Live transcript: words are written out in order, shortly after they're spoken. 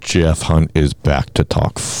Jeff Hunt is back to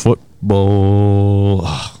talk football.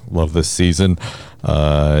 Love this season.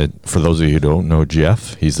 For those of you who don't know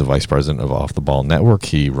Jeff, he's the vice president of Off the Ball Network.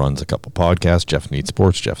 He runs a couple podcasts, Jeff Needs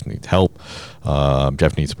Sports, Jeff Needs Help,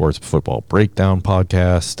 Jeff Needs Sports Football Breakdown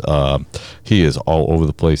podcast. He is all over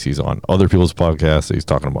the place. He's on other people's podcasts. He's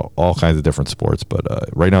talking about all kinds of different sports, but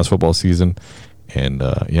right now it's football season, and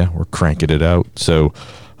we're cranking it out. So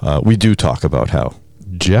we do talk about how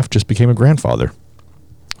Jeff just became a grandfather.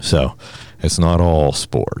 So it's not all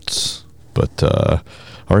sports, but all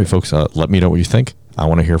right, folks, let me know what you think. I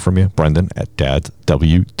want to hear from you. Brendan at dadsww.com.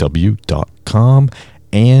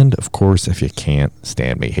 And, of course, if you can't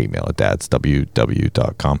stand me, hate mail at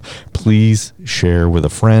dadsww.com. Please share with a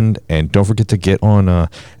friend. And don't forget to get on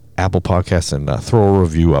Apple Podcasts and throw a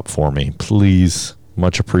review up for me. Please.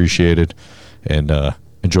 Much appreciated. And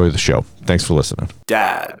enjoy the show. Thanks for listening.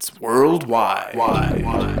 Dads Worldwide.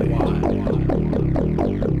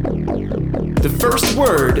 The first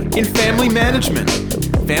word in family management,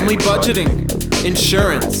 family budgeting,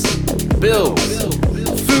 insurance, bills,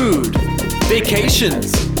 food,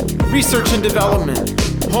 vacations, research and development,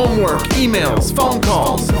 homework, emails, phone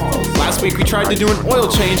calls. Last week we tried to do an oil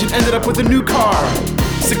change and ended up with a new car.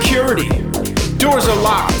 Security. Doors are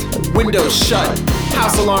locked, windows shut,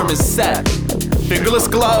 house alarm is set. Fingerless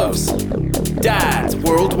gloves. Dads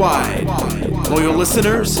Worldwide. Loyal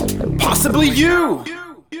listeners, possibly you.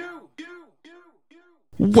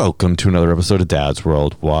 Welcome to another episode of Dads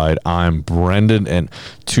Worldwide. I'm Brendan, and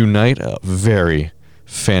tonight a very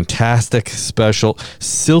fantastic, special,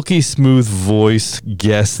 silky smooth voice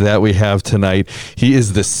guest that we have tonight. He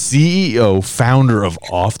is the CEO, founder of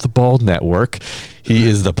Off the Ball Network. He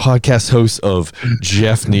is the podcast host of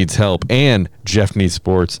Jeff Needs Help and Jeff Needs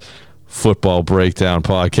Sports Football Breakdown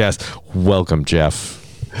podcast. Welcome, Jeff.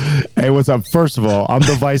 Hey, what's up? First of all, I'm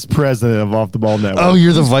the vice president of Off the Ball Network. Oh,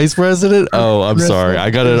 you're the vice president? Oh, I'm sorry. I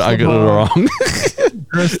got it wrong.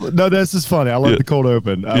 No, this is funny. I love the cold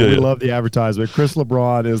open. We love the advertisement. Chris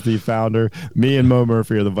LeBron is the founder. Me and Mo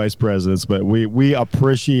Murphy are the vice presidents, but we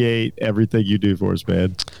appreciate everything you do for us,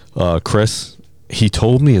 man. Chris, he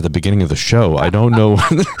told me at the beginning of the show. I don't know.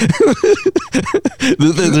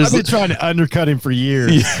 I've been trying to undercut him for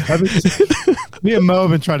years. Yeah. Me and Mo have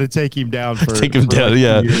been trying to take him down for years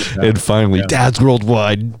now. And finally, Dads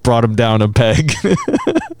Worldwide brought him down a peg.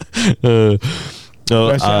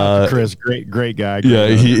 Shout out to Chris, great guy.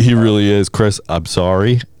 He really is. Chris, I'm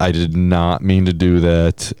sorry. I did not mean to do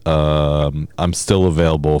that. I'm still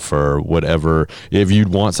available for whatever. If you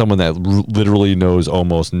want someone that literally knows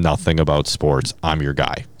almost nothing about sports, I'm your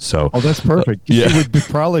guy. So, that's perfect. You would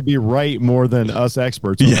probably be right more than us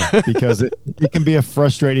experts, because it can be a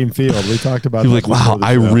frustrating field. We talked about. You're like, wow,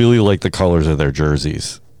 I really like the colors of their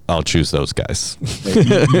jerseys. I'll choose those guys.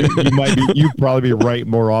 You'd probably be right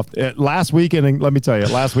more often. Last weekend in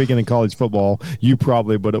college football, you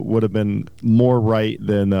probably would have been more right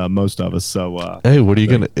than most of us. So, hey, what are you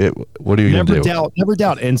gonna do? Never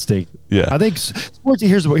doubt instinct. Yeah, I think sports.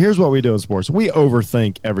 Here's what we do in sports. We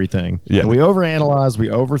overthink everything. Yeah, and we overanalyze. We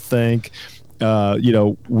overthink.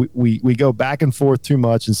 We go back and forth too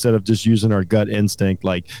much instead of just using our gut instinct.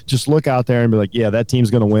 Like, just look out there and be like, yeah, that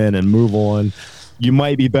team's going to win, and move on. You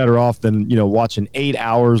might be better off than, watching 8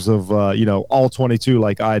 hours of, all 22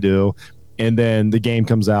 like I do. And then the game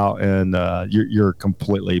comes out and you're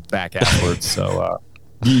completely back afterwards. So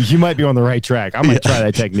you might be on the right track. I might try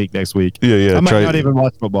that technique next week. Yeah. I might not even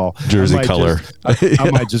watch football. Jersey color.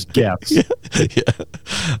 I might just guess.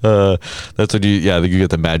 That's when you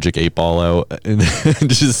get the magic 8-ball out and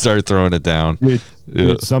just start throwing it down.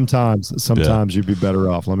 Dude, sometimes you'd be better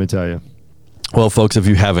off, let me tell you. Well, folks, if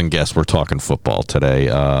you haven't guessed, we're talking football today.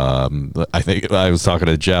 I think I was talking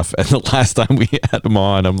to Jeff, and the last time we had him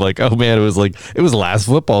on, I'm like, oh, man, it was last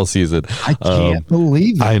football season. I can't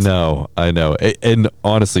believe it. I know. And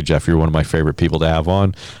honestly, Jeff, you're one of my favorite people to have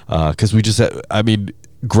on because we just had,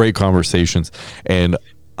 great conversations. And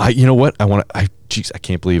you know what? I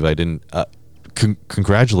can't believe I didn't.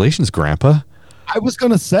 Congratulations, Grandpa. I was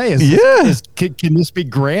going to say, can this be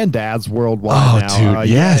Granddad's Worldwide now? Dude,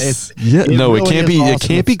 yes. It can't be. Awesome. It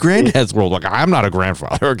can't be Granddad's Worldwide. I'm not a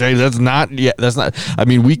grandfather. Okay, that's not.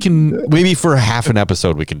 We can maybe for half an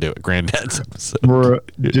episode we can do it. Granddad's episode.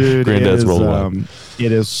 Dude, Granddad's Worldwide.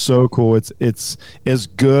 It is so cool. It's as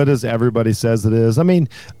good as everybody says it is.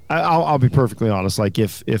 I'll be perfectly honest. Like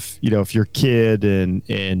if your kid and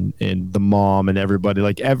the mom and everybody,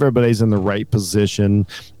 like everybody's in the right position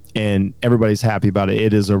and everybody's happy about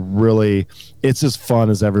it. It's as fun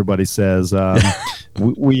as everybody says.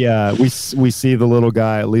 We see the little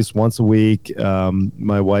guy at least once a week.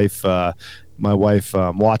 My wife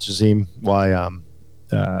watches him while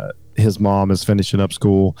his mom is finishing up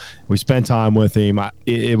school. We spent time with him.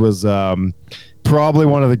 It was probably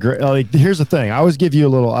one of the great. Like, here's the thing. I always give you a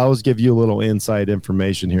little inside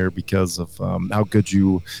information here because of how good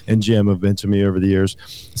you and Jim have been to me over the years.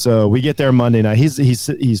 So we get there Monday night.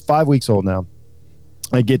 He's 5 weeks old now.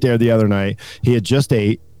 I get there the other night. He had just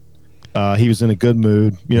ate. He was in a good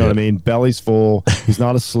mood. You know what I mean? Belly's full. He's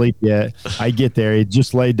not asleep yet. I get there. He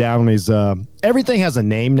just laid down. He's everything has a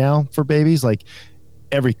name now for babies. Like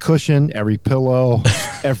every cushion, every pillow,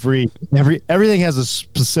 everything has a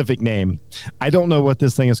specific name. I don't know what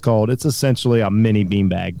this thing is called. It's essentially a mini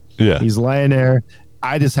beanbag. Yeah. He's laying there.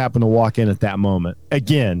 I just happened to walk in at that moment.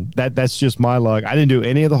 Again, that's just my luck. I didn't do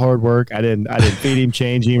any of the hard work. I didn't feed him,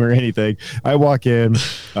 change him, or anything. I walk in,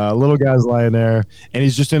 little guy's lying there, and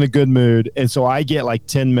he's just in a good mood. And so I get like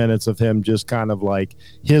 10 minutes of him just kind of like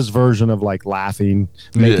his version of like laughing,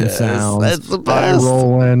 making sounds, that's the best. eye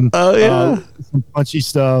rolling, some punchy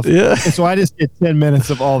stuff. Yeah. And so I just get 10 minutes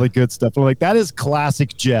of all the good stuff. I'm like, that is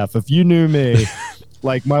classic Jeff. If you knew me.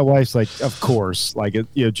 Like my wife's like, of course, like,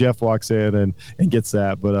 Jeff walks in and gets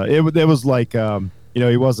that, but it was like,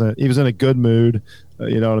 he was in a good mood,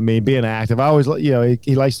 you know what I mean? Being active. I always,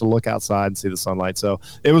 he likes to look outside and see the sunlight. So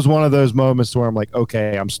it was one of those moments where I'm like,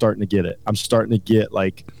 okay, I'm starting to get it. I'm starting to get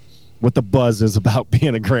like what the buzz is about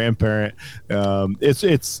being a grandparent.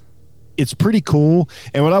 It's pretty cool.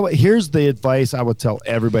 And here's the advice I would tell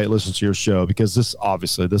everybody that listens to your show, because this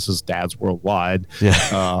is Dads Worldwide.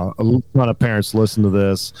 Yeah. A lot of parents listen to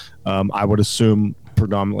this. I would assume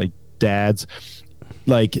predominantly dads.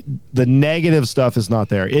 Like the negative stuff is not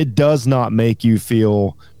there. It does not make you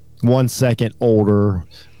feel 1 second older.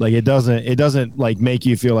 Like it doesn't like make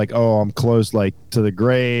you feel like, oh, I'm close like to the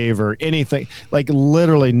grave or anything. Like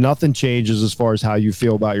literally nothing changes as far as how you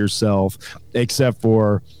feel about yourself, except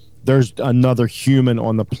for there's another human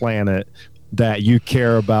on the planet that you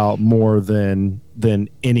care about more than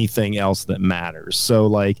anything else that matters. So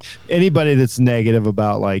like anybody that's negative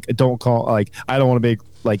about like, I don't want to be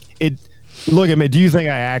like it. Look at me. Do you think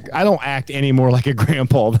I don't act any more like a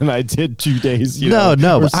grandpa than I did 2 days. No.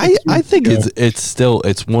 But I think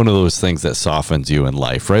it's one of those things that softens you in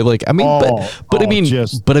life, right? Like, I mean,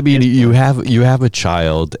 you have a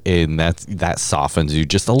child, and that softens you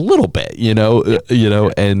just a little bit,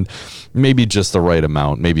 and maybe just the right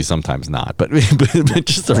amount, maybe sometimes not, but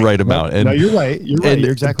just the right amount. And no, you're right. You're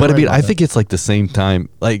exactly right. But I mean, I think it's like the same time,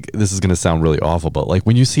 like, this is going to sound really awful, but like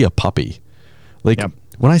when you see a puppy, like,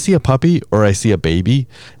 when I see a puppy or I see a baby,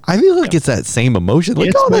 I feel like it's that same emotion.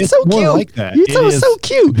 Like, that's so cute. Like that. It's so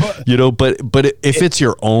cute. But if it's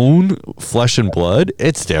your own flesh and blood,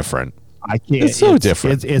 it's different. I can't. It's so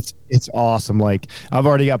different. It's awesome. Like I've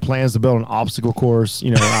already got plans to build an obstacle course,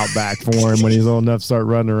 out back for him when he's old enough to start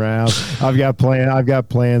running around. I've got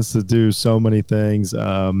plans to do so many things.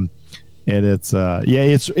 And it's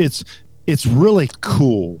really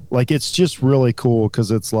cool. Like it's just really cool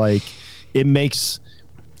because it's like it makes.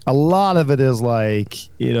 A lot of it is like,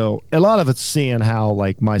 a lot of it's seeing how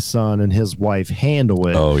like my son and his wife handle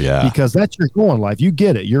it. Oh yeah. Because that's your goal in life. You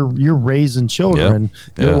get it. You're raising children.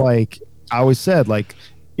 Yep. You're like, I always said, like,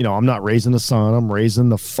 I'm not raising the son, I'm raising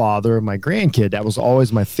the father of my grandkid. That was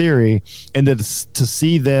always my theory. And to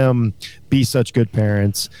see them be such good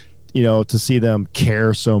parents, to see them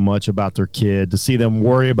care so much about their kid, to see them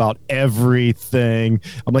worry about everything.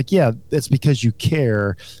 I'm like, yeah, it's because you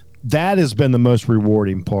care. That has been the most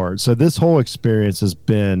rewarding part. So this whole experience has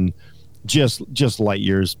been just light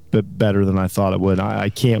years better than I thought it would. I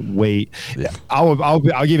can't wait. Yeah. I'll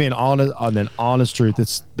give you an honest truth.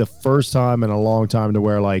 It's the first time in a long time to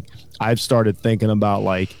where like I've started thinking about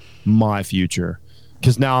like my future,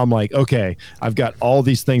 because now I'm like, okay, I've got all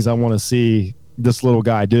these things I want to see this little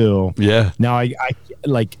guy do. Yeah. Now I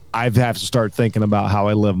have to start thinking about how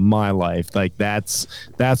I live my life. Like that's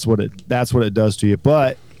what it does to you.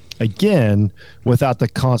 But again, without the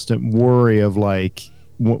constant worry of like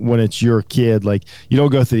when it's your kid, like you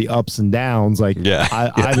don't go through the ups and downs. Like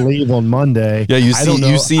I leave on Monday. Yeah, you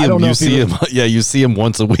see him. Yeah, you see him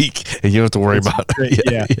once a week, and you don't have to worry about it.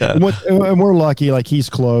 Yeah. And we're lucky. Like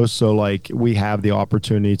he's close, so like we have the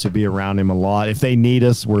opportunity to be around him a lot. If they need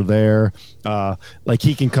us, we're there. Like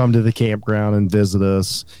he can come to the campground and visit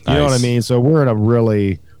us. You know what I mean? So we're in a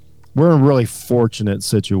really fortunate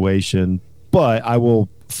situation. But I will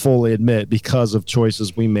fully admit, because of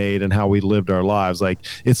choices we made and how we lived our lives, like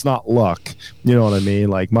it's not luck. You know what I mean?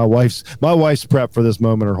 Like my wife's prepped for this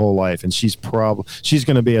moment her whole life, and she's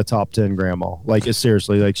going to be a top 10 grandma. Like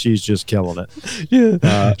seriously, like she's just killing it.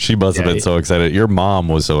 Yeah. She must have been so excited. Your mom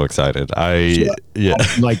was so excited.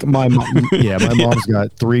 Like my mom, my mom's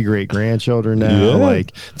got 3 great grandchildren now. Yeah.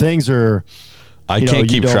 Like things are. I can't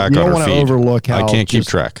keep track you on don't her want to feed. overlook how I can't keep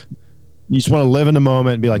track. You just want to live in the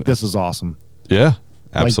moment and be like, this is awesome. Yeah,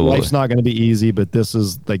 absolutely. Like, life's not going to be easy, but this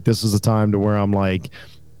is a time to where I'm like,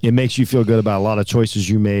 it makes you feel good about a lot of choices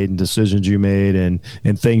you made and decisions you made and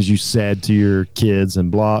things you said to your kids and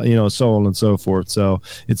blah, so on and so forth. So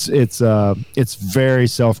it's very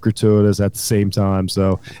self-gratuitous at the same time.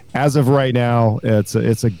 So as of right now, it's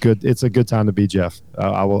a good time to be Jeff.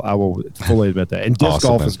 I will fully admit that. And disc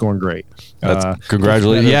golf is going great.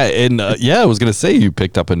 Congratulations. Yeah. And I was going to say you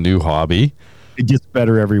picked up a new hobby. It gets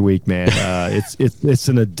better every week, man. It's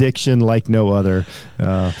an addiction like no other.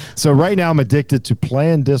 So right now I'm addicted to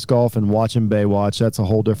playing disc golf and watching Baywatch. That's a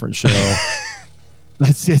whole different show.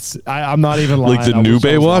 I'm not even lying. Like the new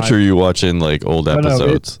Baywatch, or are you watching like old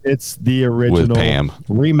episodes? No, it's the original with Pam,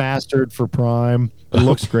 remastered for Prime. It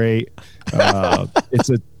looks great. It's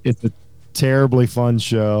a terribly fun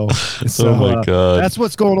show. So, oh my god, that's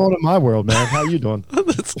what's going on in my world, man. How you doing?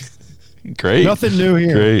 Great. Nothing new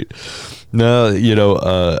here. Great.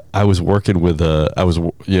 No, I was working with I was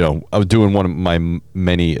doing one of my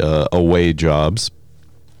many away jobs,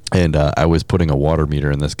 and I was putting a water meter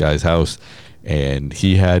in this guy's house, and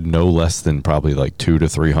he had no less than probably like 200 to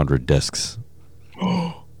 300 discs.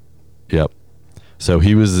 Yep. So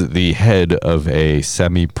he was the head of a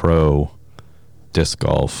semi-pro disc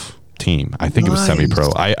golf team. I think it was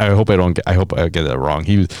semi-pro. I hope I get that wrong.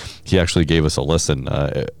 He actually gave us a listen,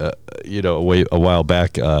 a while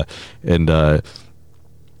back, and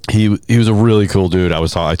he was a really cool dude.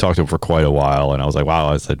 I talked to him for quite a while, and I was like, wow.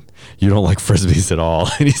 I said, you don't like frisbees at all,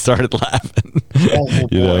 and he started laughing.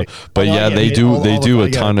 But they do a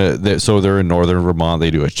ton of. So they're in northern Vermont. They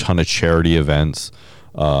do a ton of charity events.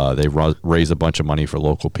 They raise a bunch of money for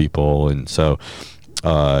local people, and so.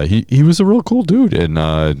 He was a real cool dude, and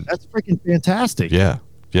that's freaking fantastic. Yeah.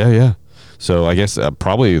 So I guess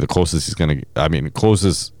probably the closest he's gonna. I mean,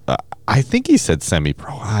 closest. I think he said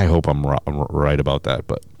semi-pro. I hope I'm right about that.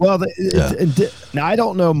 But now I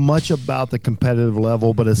don't know much about the competitive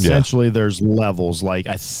level, but essentially there's levels. Like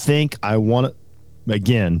I think I want to.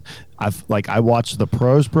 Again, I watch the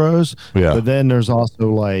pros, but then there's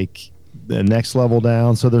also like the next level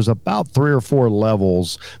down. So there's about 3 or 4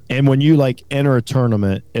 levels. And when you like enter a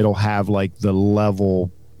tournament, it'll have like the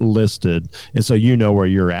level listed. And so you know where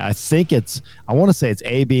you're at. I want to say it's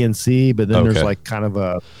A, B, and C, but then there's like kind of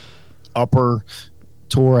a upper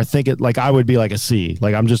tour. I think I would be like a C.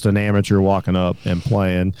 Like I'm just an amateur walking up and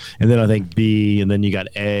playing. And then I think B, and then you got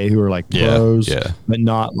A who are like pros, but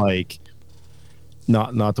not like,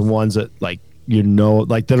 not the ones that like,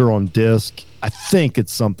 like that are on disc. I think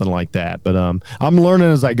it's something like that, but I'm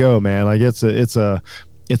learning as I go, man. Like it's a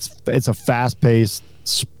fast-paced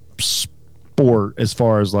sport as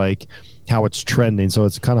far as like how it's trending, so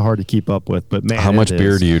it's kind of hard to keep up with. But man, how much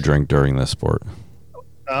beer do you drink during this sport?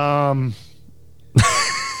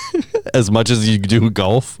 As much as you do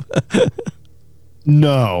golf?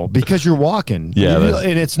 No, because you're walking. Yeah,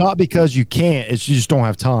 and it's not because you can't. It's you just don't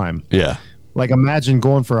have time. Yeah. Like imagine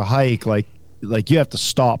going for a hike, like you have to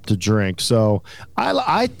stop to drink. So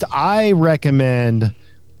I recommend,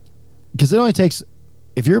 because it only takes,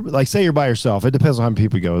 if you're like, say you're by yourself, it depends on how many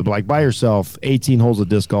people you go, but like by yourself, 18 holes of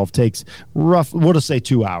disc golf takes we'll just say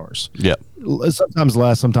 2 hours. Yeah. Sometimes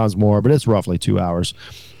less, sometimes more, but it's roughly 2 hours.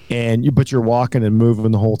 But you're walking and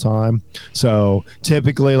moving the whole time. So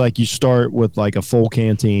typically like you start with like a full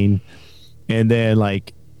canteen, and then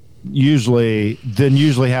like usually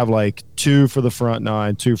have like 2 for the front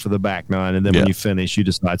 9, 2 for the back 9, and then when you finish you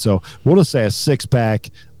decide. So we'll just say a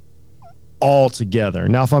 6-pack all together.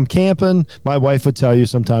 Now if I'm camping, my wife would tell you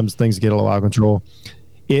sometimes things get a little out of control.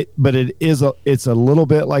 But it's a little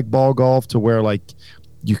bit like ball golf, to where like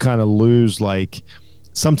you kind of lose, like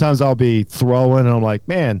sometimes I'll be throwing and I'm like,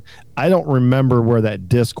 man, I don't remember where that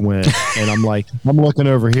disc went. And I'm like, I'm looking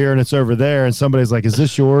over here and it's over there. And somebody's like, is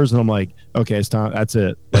this yours? And I'm like, okay, it's time. That's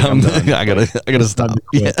it. Like, I gotta stop.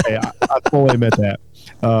 Yeah. I fully admit that.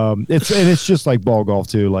 It's just like ball golf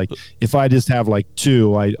too. Like if I just have like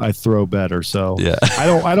 2, I throw better. So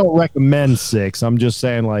I don't recommend 6. I'm just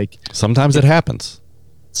saying like sometimes it happens.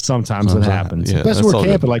 Sometimes it happens. Yeah, especially we're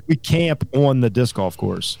camping. Good. Like we camp on the disc golf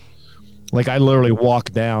course. Like I literally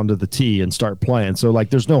walk down to the tee and start playing. So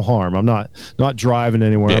like there's no harm. I'm not driving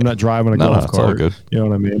anywhere. I'm not driving a golf cart. All good. You know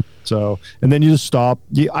what I mean? So, and then you just stop.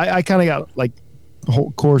 I kind of got like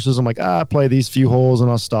whole courses. I'm like, I play these few holes and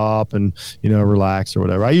I'll stop and, relax or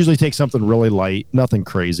whatever. I usually take something really light, nothing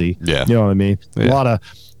crazy. Yeah. You know what I mean? Yeah.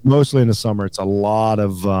 Mostly in the summer, it's a lot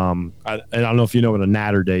of, I don't know if you know what a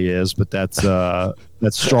Natter Day is, but that's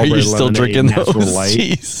strawberry. Are you still drinking those? Light.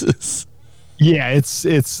 Jesus. Yeah, it's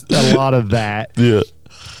a lot of that. Yeah.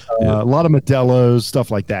 A lot of Modelo's,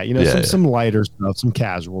 stuff like that. Yeah, some lighter stuff, some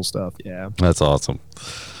casual stuff. Yeah, that's awesome.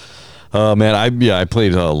 Man, I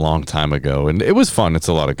played a long time ago, and it was fun. It's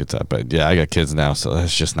a lot of good time, but yeah, I got kids now, so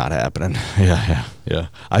that's just not happening. Yeah.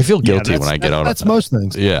 I feel guilty when I get out. That's most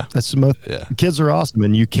things. Yeah, that's most. Yeah, kids are awesome,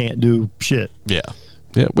 and you can't do shit. Yeah,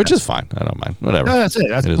 which is fine. I don't mind. Whatever. No, that's it.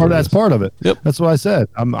 That's part of it. Yep. That's what I said.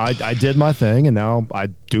 I did my thing, and now I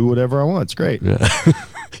do whatever I want. It's great. Yeah.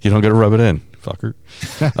 You don't got to rub it in, fucker.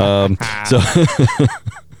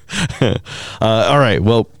 All right.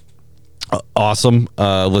 Well. Awesome.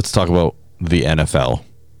 Let's talk about the NFL.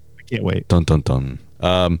 I can't wait. Dun dun dun.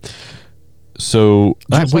 So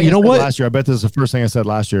you know what? Last year, I bet this is the first thing I said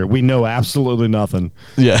last year. We know absolutely nothing.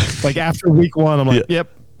 Yeah. Like after week one, I'm like, yep.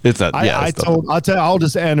 It's that. I'll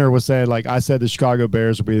just enter with saying, like, I said the Chicago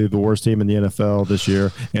Bears will be the worst team in the NFL this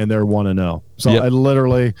year, and they're 1-0. So I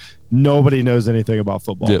literally nobody knows anything about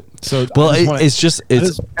football. Yep. So it's just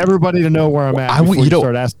everybody to know where I'm at. Before you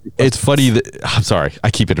start asking. It's funny that I'm sorry. I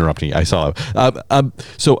keep interrupting you. I saw it.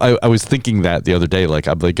 So I was thinking that the other day, like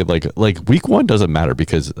I'm like week one doesn't matter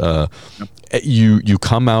because you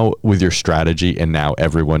come out with your strategy, and now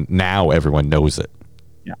everyone knows it.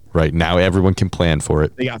 Yeah. Right now, everyone can plan for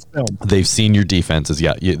it. They got film. They've seen your defenses.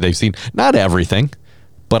 Yeah, they've seen not everything,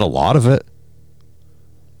 but a lot of it.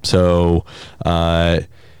 So,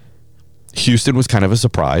 Houston was kind of a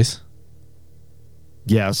surprise.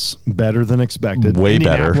 Yes, better than expected. Way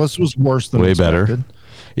better. Indianapolis was worse than expected. Better.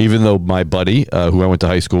 Even though my buddy, who I went to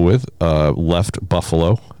high school with, left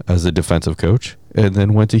Buffalo as a defensive coach and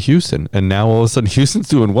then went to Houston. And now all of a sudden Houston's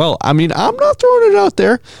doing well. I mean, I'm not throwing it out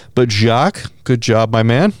there, but Jacques, good job, my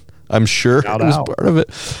man. I'm sure it was part of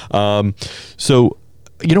it. So,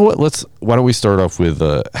 you know what? Why don't we start off with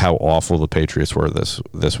how awful the Patriots were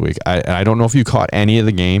this week? I don't know if you caught any of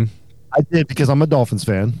the game. I did because I'm a Dolphins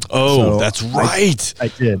fan. Oh, so that's right. I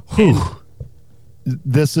did.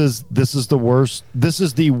 This is the worst. This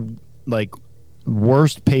is the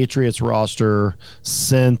worst Patriots roster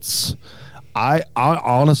since I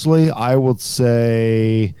honestly I would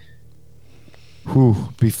say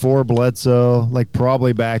before Bledsoe,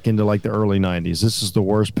 probably back into the early 90s. This is the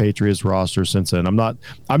worst Patriots roster since then.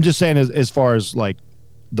 I'm just saying as far as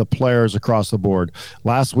the players across the board.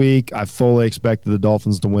 Last week, I fully expected the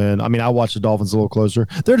Dolphins to win. I mean, I watched the Dolphins a little closer.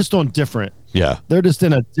 They're just on different. Yeah. They're just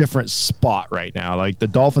in a different spot right now. Like the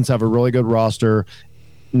Dolphins have a really good roster,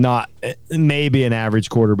 not maybe an average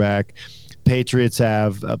quarterback. Patriots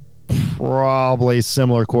have a probably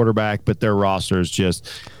similar quarterback, but their roster is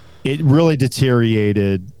it really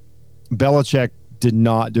deteriorated. Belichick did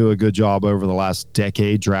not do a good job over the last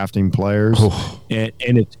decade drafting players, and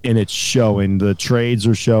it's showing. The trades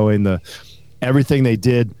are showing. Everything they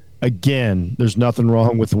did. Again, there's nothing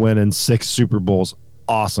wrong with winning 6 Super Bowls.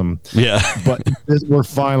 Awesome, yeah. But we're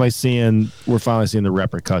finally seeing the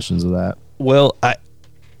repercussions of that. Well,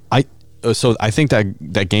 so I think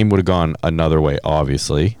that game would have gone another way.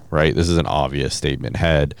 Obviously, right? This is an obvious statement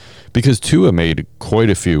because Tua made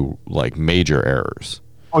quite a few major errors.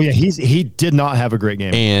 Oh yeah, he did not have a great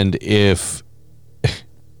game. And if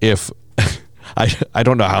I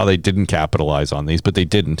don't know how they didn't capitalize on these, but they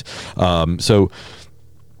didn't. So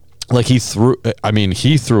he threw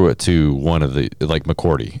it to one of the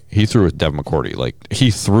McCourty. He threw it Devin McCourty.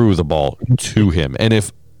 He threw the ball to him. And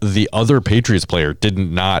if the other Patriots player did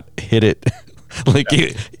not hit it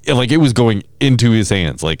it was going into his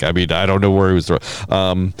hands. I don't know where he was throwing.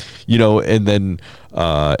 And then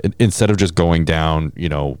instead of just going down,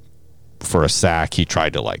 for a sack, he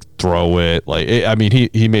tried to throw it.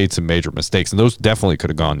 He made some major mistakes, and those definitely could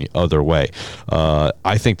have gone the other way.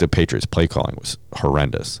 I think the Patriots play calling was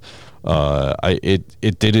horrendous.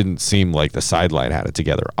 It didn't seem like the sideline had it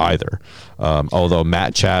together either. Although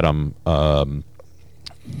Matt Chatham,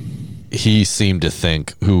 he seemed to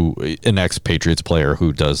think an ex-Patriots player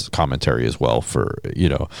who does commentary as well for, he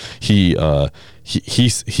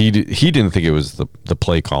didn't think it was the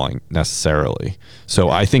play calling necessarily. So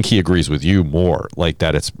I think he agrees with you more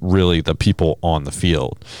that it's really the people on the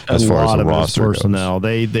field as far as the roster personnel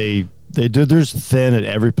goes. They there's thin at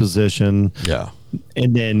every position. Yeah.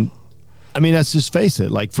 And then, let's just face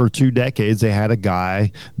it. For 2 decades, they had a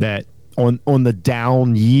guy that on the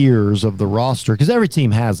down years of the roster, because every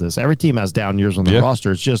team has this. Every team has down years on the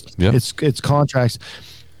roster. It's just it's contracts.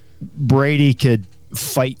 Brady could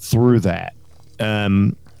fight through that,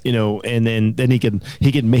 and then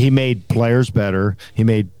he made players better. He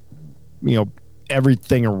made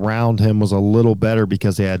everything around him was a little better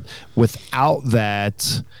because they had. Without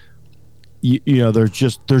that, there's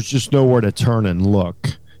just nowhere to turn and look.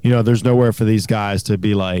 There's nowhere for these guys to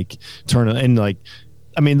be turning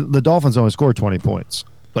and the Dolphins only scored 20 points.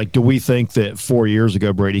 Like, do we think that 4 years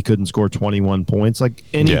ago Brady couldn't score 21 points? Like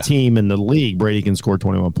any team in the league, Brady can score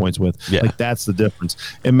 21 points with. Yeah. Like that's the difference.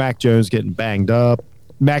 And Mac Jones getting banged up.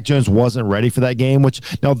 Mac Jones wasn't ready for that game, which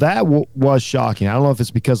now that was shocking. I don't know if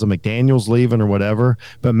it's because of McDaniels leaving or whatever,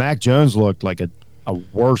 but Mac Jones looked like a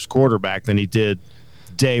worse quarterback than he did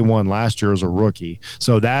day one last year as a rookie.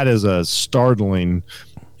 So that is a startling.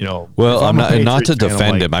 Well, I'm not to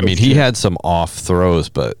defend him. I mean, he had some off throws,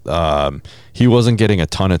 but he wasn't getting a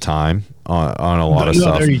ton of time on a lot of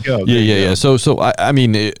stuff. There you go. Yeah. So I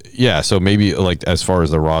mean, so maybe like as far as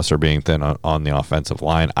the roster being thin on the offensive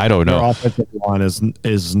line, I don't know. Their offensive line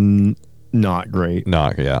is not great. And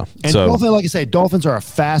Dolphins, like I say, Dolphins are a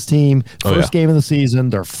fast team. First game of the season,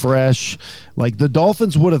 they're fresh. Like the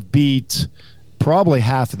Dolphins would have beat probably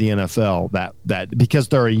half of the NFL that because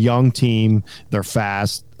they're a young team, they're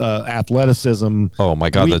fast, athleticism. Oh my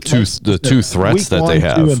God, the two threats that they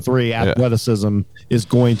have. 2 and 3 athleticism is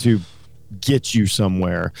going to get you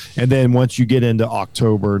somewhere. And then once you get into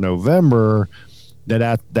October, November,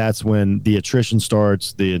 that's when the attrition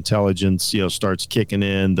starts, the intelligence, starts kicking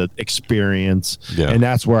in, the experience. Yeah. And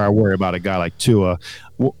that's where I worry about a guy like Tua.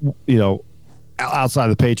 Outside of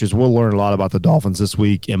the Patriots, we'll learn a lot about the Dolphins this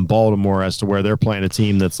week in Baltimore as to where they're playing a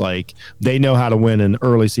team that's like they know how to win in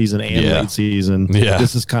early season and late season. Yeah.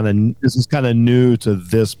 This is kind of new to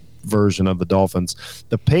this version of the Dolphins.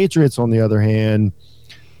 The Patriots, on the other hand,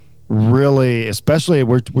 really, especially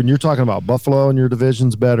when you're talking about Buffalo and your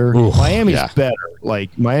division's better, Miami's better.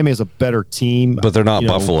 Like Miami is a better team, but they're not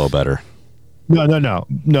Buffalo better. No,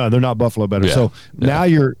 they're not Buffalo better. Yeah. So now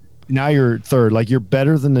you're third. Like you're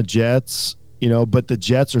better than the Jets. But the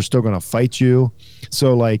Jets are still going to fight you.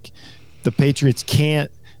 So like the Patriots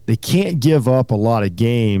can't give up a lot of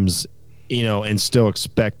games, and still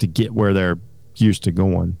expect to get where they're used to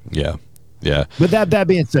going. Yeah. Yeah. But that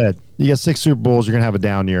being said, you got 6 Super Bowls, you're going to have a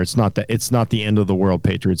down year. It's not the end of the world,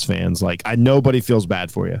 Patriots fans. Like nobody feels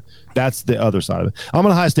bad for you. That's the other side of it. I'm a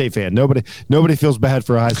Ohio State fan. Nobody feels bad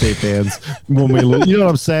for Ohio State fans when we lose. You know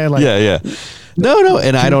what I'm saying? Like, yeah. No,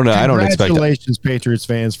 and I don't know. I don't expect. Congratulations, Patriots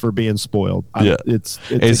fans, for being spoiled. Yeah, it's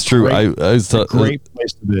true. It's a great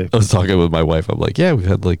place to be. I was talking with my wife. I'm like, we've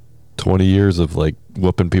had like 20 years of like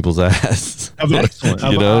whooping people's ass. Excellent.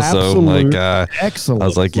 So I'm like, excellent. I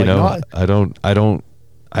was like,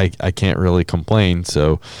 I can't really complain.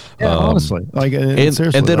 So honestly, like,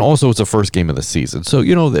 and then also it's the first game of the season, so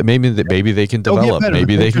maybe they can develop.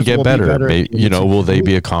 Maybe they can get better. Maybe, will they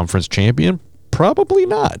be a conference champion? Probably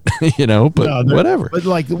not. But whatever. But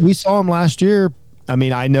like we saw them last year. I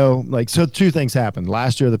mean, I know, like, so 2 things happened.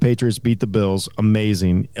 Last year, the Patriots beat the Bills,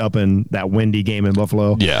 amazing, up in that windy game in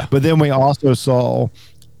Buffalo. Yeah. But then we also saw,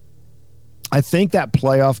 I think that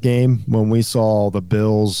playoff game when we saw the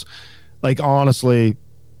Bills, like, honestly,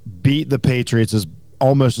 beat the Patriots is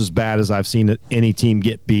almost as bad as I've seen any team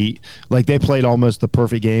get beat. Like, they played almost the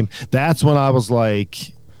perfect game. That's when I was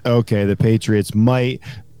like, okay, the Patriots might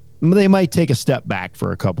take a step back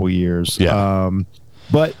for a couple years. Yeah.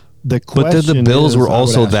 But the question But then the Bills is, were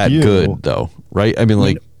also that good, though, right? I mean,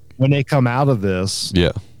 like when they come out of this,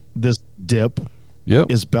 this dip,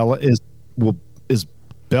 is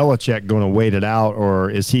Belichick going to wait it out,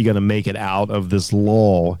 or is he going to make it out of this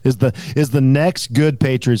lull? Is the next good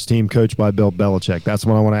Patriots team coached by Bill Belichick? That's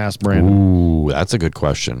what I want to ask Brandon. Ooh, that's a good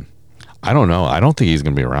question. I don't know. I don't think he's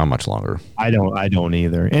going to be around much longer. I don't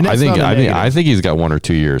either. And I think he's got 1 or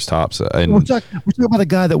 2 years tops. And we're talking about a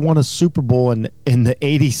guy that won a Super Bowl in the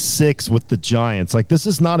 '86 with the Giants. Like, this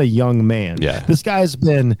is not a young man. Yeah. This guy's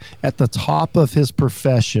been at the top of his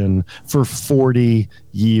profession for 40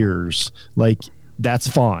 years. Like, that's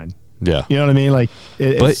fine. Yeah. You know what I mean? Like,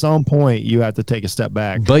 at some point you have to take a step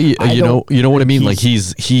back. But you know what I mean? Like you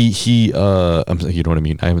know what I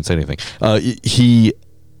mean? I haven't said anything.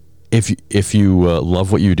 If you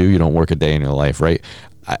love what you do, you don't work a day in your life, right?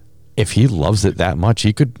 If he loves it that much,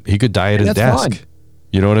 he could die at his desk. Fine.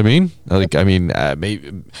 You know what I mean? Like, I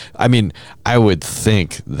would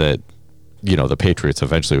think that the Patriots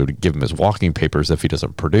eventually would give him his walking papers if he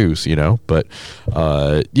doesn't produce. But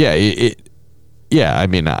I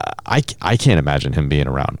can't imagine him being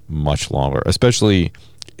around much longer, especially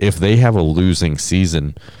if they have a losing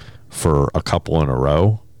season for a couple in a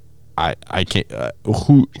row. I can't.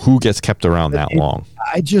 Who gets kept around that long?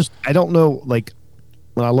 I don't know. Like,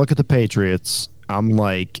 when I look at the Patriots, I'm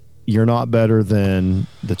like, you're not better than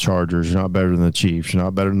the Chargers. You're not better than the Chiefs. You're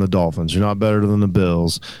not better than the Dolphins. You're not better than the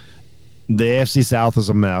Bills. The AFC South is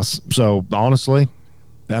a mess. So honestly,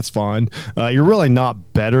 that's fine. You're really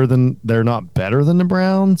not better than. They're not better than the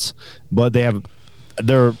Browns, but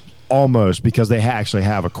they're almost, because they actually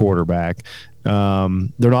have a quarterback. They're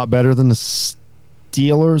not better than the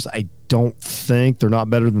Steelers, I don't think they're not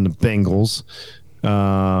better than the Bengals.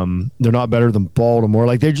 They're not better than Baltimore.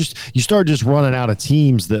 Like you start just running out of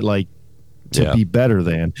teams that like to be better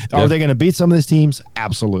than. Are they going to beat some of these teams?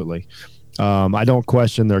 Absolutely. I don't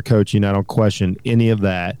question their coaching. I don't question any of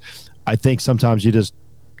that. I think sometimes you just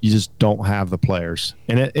don't have the players,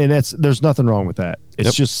 and there's nothing wrong with that.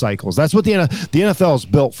 It's just cycles. That's what the NFL is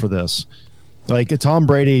built for. This, like Tom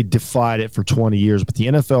Brady defied it for 20 years, but the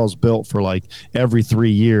NFL is built for like every 3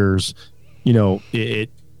 years. You know, it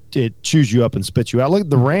chews you up and spits you out. Look,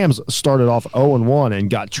 the Rams started off 0-1 and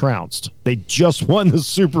got trounced. They just won the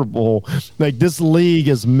Super Bowl. Like, this league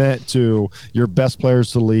is meant to your best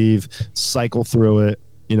players to leave, cycle through it.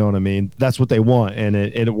 You know what I mean? That's what they want, and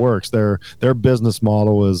it works. Their business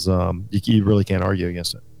model is you really can't argue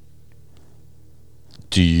against it.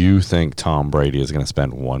 Do you think Tom Brady is going to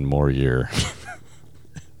spend one more year?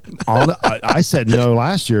 I said no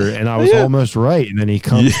last year, and I was almost right. And then he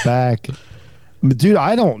comes back. Dude,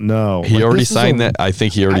 I don't know. He already signed that. I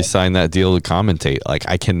think he already signed that deal to commentate. Like,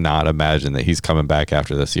 I cannot imagine that he's coming back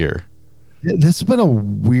after this year. This has been a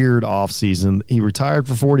weird offseason. He retired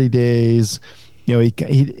for 40 days. You know,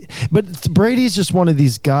 but Brady's just one of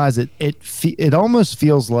these guys that it almost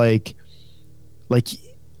feels like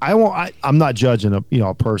I'm not judging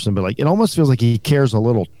a person, but like it almost feels like he cares a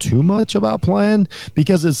little too much about playing,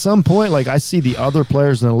 because at some point, like, I see the other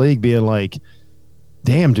players in the league being like,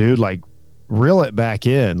 damn, dude, like, reel it back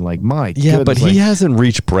in. Like, my goodness, but he hasn't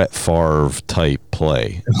reached Brett Favre type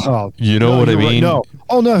play. You know what I mean? Right. No.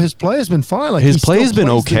 Oh no, his play has been fine. Like, his play has been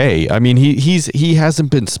okay. I mean, he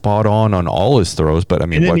hasn't been spot on all his throws, but I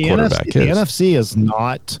mean, what quarterback is? The NFC is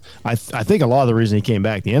not. I think a lot of the reason he came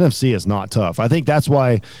back, the NFC is not tough. I think that's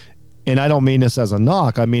why. And I don't mean this as a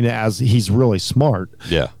knock. I mean it as he's really smart.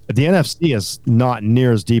 Yeah. But the NFC is not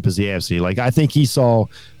near as deep as the AFC. Like, I think he saw.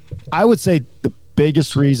 I would say the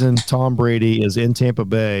biggest reason Tom Brady is in Tampa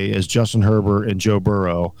Bay is Justin Herbert and Joe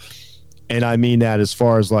Burrow. And I mean that as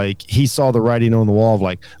far as, like, he saw the writing on the wall of,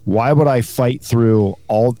 like, why would I fight through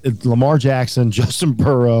all Lamar Jackson, Justin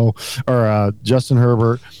Burrow, or Justin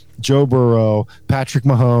Herbert, Joe Burrow, Patrick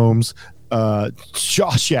Mahomes,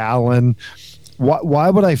 Josh Allen. Why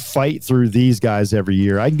would I fight through these guys every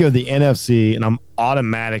year? I can go to the NFC and I'm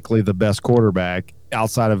automatically the best quarterback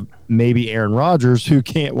outside of maybe Aaron Rodgers, who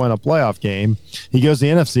can't win a playoff game. He goes to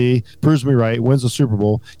the NFC, proves me right, wins the Super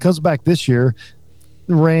Bowl, comes back this year.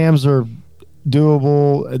 The Rams are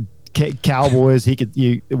doable. Cowboys,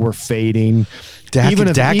 we're fading. Dak,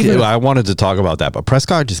 I wanted to talk about that, but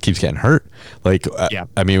Prescott just keeps getting hurt. Like,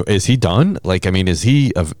 I mean, is he done? Like, I mean,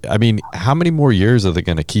 how many more years are they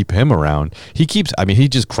going to keep him around? He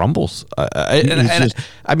just crumbles. I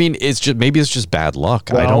mean, maybe it's just bad luck.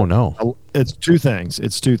 Well, I don't know. It's two things.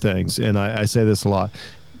 And I say this a lot.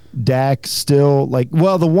 Dak still, like,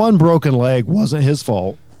 well, the one broken leg wasn't his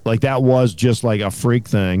fault. Like, that was just like a freak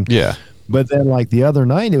thing. Yeah. But then, like, the other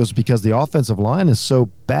night, it was because the offensive line is so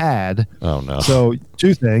bad. Oh, no. So,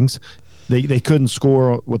 two things. They couldn't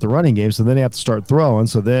score with the running game, so then they have to start throwing.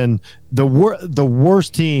 So then the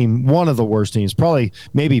worst team, one of the worst teams, probably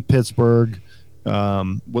maybe Pittsburgh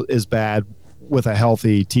is bad with a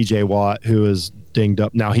healthy TJ Watt, who is dinged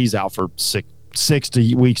up. Now he's out for 6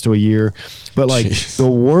 weeks to a year. But, like, the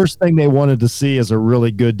worst thing they wanted to see is a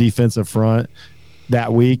really good defensive front.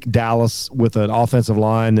 That week, Dallas with an offensive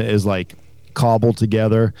line that is, like, cobbled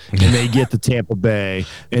together, and they get to Tampa Bay,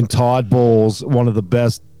 and Todd Bowles, one of the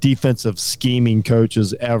best defensive scheming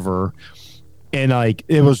coaches ever, and, like,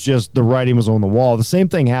 it was just the writing was on the wall. The same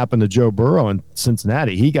thing happened to Joe Burrow in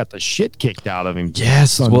Cincinnati. He got the shit kicked out of him.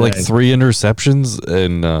 Yes, Sunday. Well, like 3 interceptions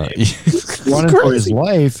and running for his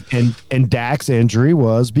life, and Dak's injury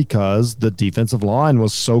was because the defensive line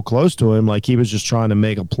was so close to him, like he was just trying to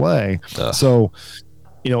make a play. So,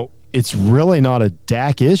 you know, it's really not a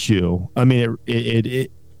Dak issue. I mean,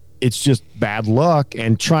 it's just bad luck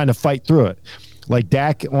and trying to fight through it. Like,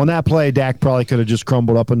 Dak, on that play, Dak probably could have just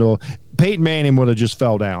crumbled up into Peyton Manning would have just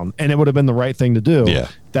fell down, and it would have been the right thing to do. Yeah.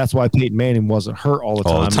 That's why Peyton Manning wasn't hurt all the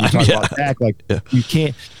time. You talk about Dak, like, you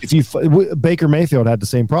can't. Baker Mayfield had the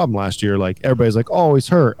same problem last year. Like, everybody's like, oh, he's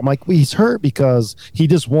hurt. I'm like, well, he's hurt because he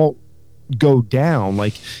just won't go down.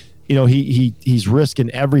 Like, you know, he's risking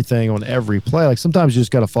everything on every play. Like, sometimes you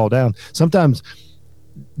just got to fall down. Sometimes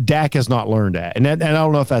Dak has not learned that, and I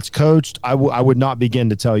don't know if that's coached. I would not begin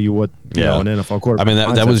to tell you what an NFL quarterback. I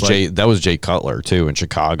mean, that was Jay Cutler too in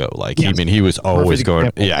Chicago. Like, yes. He was always going.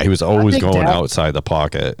 Example. Yeah, he was always going outside the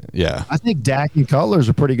pocket. Yeah, I think Dak and Cutler is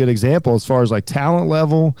a pretty good example as far as, like, talent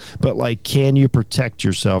level, but, like, can you protect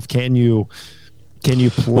yourself? Can you Can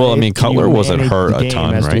you play? Well, I mean, Cutler wasn't hurt a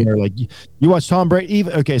ton, right? Where, like you watch Tom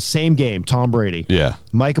Brady. Same game. Tom Brady. Yeah.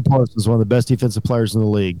 Micah Parsons, one of the best defensive players in the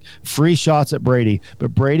league. Free shots at Brady,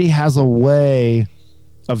 but Brady has a way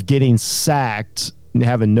of getting sacked and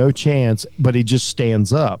having no chance, but he just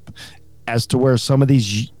stands up. As to where some of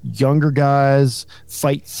these younger guys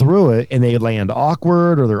fight through it and they land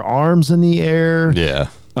awkward or their arms in the air. Yeah.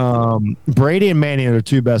 Brady and Manning are the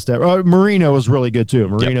two best ever. Marino was really good too.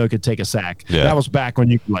 Marino could take a sack. Yeah. That was back when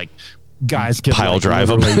you could like guys could pile like, drive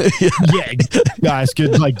them. Guys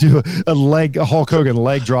could like do a Hulk Hogan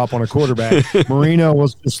leg drop on a quarterback. Marino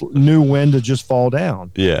was just knew when to just fall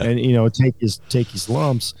down. Yeah. And take his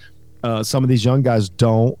lumps. Some of these young guys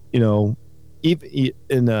don't, and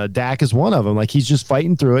Dak is one of them. Like he's just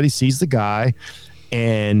fighting through it. He sees the guy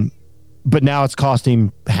but now it's costing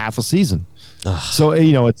him half a season. Ugh. So,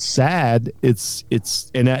 it's sad. It's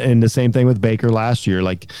and the same thing with Baker last year.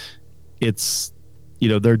 Like it's,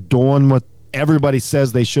 they're doing what everybody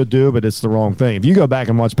says they should do, but it's the wrong thing. If you go back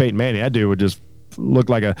and watch Peyton Manning, that dude would just look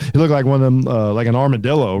like one of them, like an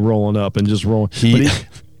armadillo rolling up and just rolling. He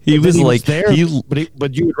was like there,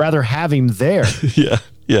 but you would rather have him there. Yeah.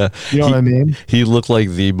 Yeah. You know what I mean? He looked like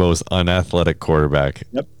the most unathletic quarterback.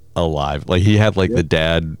 Yep. Alive. Like he had like the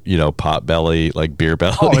dad, pot belly, like beer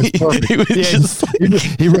belly. Oh, it's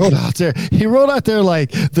perfect. He rolled out there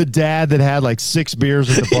like the dad that had like 6 beers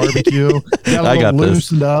at the barbecue. I got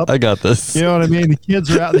loosened up. I got this. You know what I mean?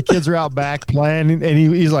 The kids are out back playing, and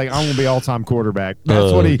he's like, I'm gonna be all-time quarterback.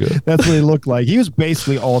 That's what he looked like. He was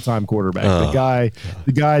basically all-time quarterback.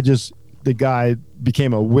 The guy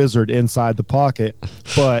became a wizard inside the pocket,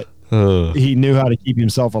 but he knew how to keep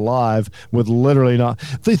himself alive with literally not.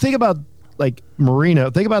 Think about like Marino.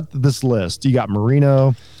 Think about this list. You got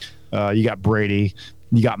Marino, you got Brady,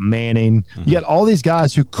 you got Manning. Mm-hmm. You got all these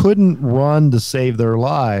guys who couldn't run to save their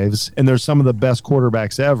lives, and they're some of the best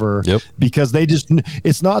quarterbacks ever. Yep. Because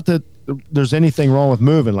it's not that there's anything wrong with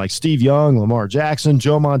moving. Like Steve Young, Lamar Jackson,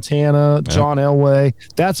 Joe Montana, John Elway.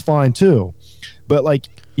 That's fine too. But like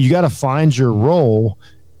you got to find your role.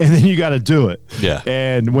 And then you got to do it. Yeah.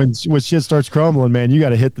 And when shit starts crumbling, man, you got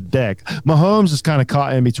to hit the deck. Mahomes is kind of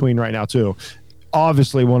caught in between right now, too.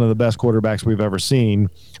 Obviously, one of the best quarterbacks we've ever seen,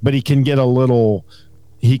 but he can get a little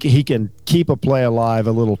he can keep a play alive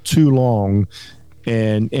a little too long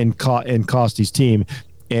and cost his team.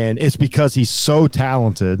 And it's because he's so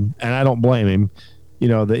talented, and I don't blame him,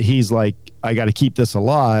 that he's like, I got to keep this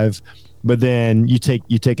alive. But then you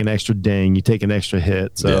take an extra ding, you take an extra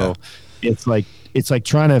hit. So it's like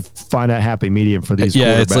trying to find that happy medium for these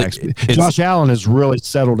quarterbacks. Josh Allen has really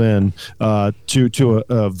settled in to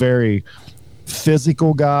a very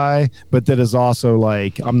physical guy, but that is also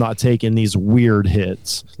like, I'm not taking these weird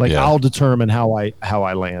hits. Like I'll determine how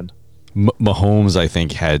I land. Mahomes, I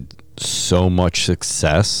think, had so much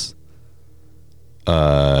success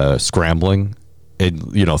scrambling and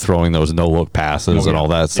throwing those no-look passes and all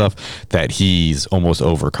that stuff that he's almost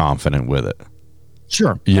overconfident with it.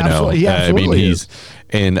 Sure. Absolutely. I mean, is.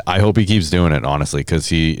 And I hope he keeps doing it, honestly, because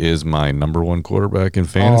he is my number one quarterback in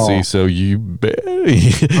fantasy. Oh. So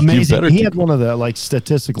amazing. He had one of the, like,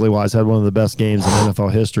 statistically wise, had one of the best games in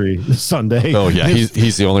NFL history this Sunday. Oh yeah,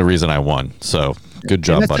 he's the only reason I won. So good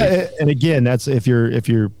job, buddy. And again, that's if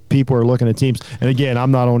your people are looking at teams. And again,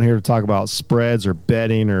 I'm not on here to talk about spreads or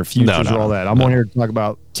betting or futures or all that. I'm on here to talk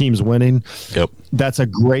about teams winning. Yep. That's a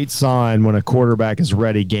great sign when a quarterback is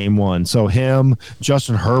ready game one. So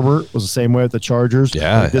Justin Herbert was the same way with the Chargers.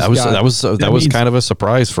 Yeah, that was kind of a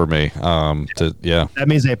surprise for me. That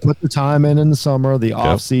means they put the time in the summer, the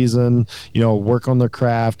off season, work on their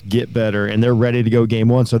craft, get better, and they're ready to go game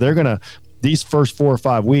one. So they're gonna. These first 4 or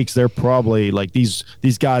 5 weeks, they're probably like these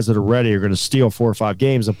guys that are ready are going to steal 4 or 5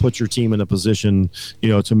 games and put your team in a position,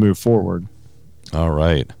 to move forward. All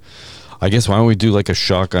right. I guess why don't we do like a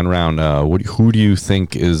shotgun round? Who do you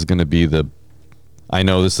think is going to be I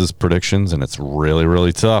know this is predictions and it's really,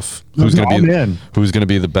 really tough. Who's going to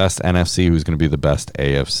be the best NFC? Who's going to be the best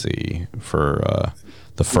AFC for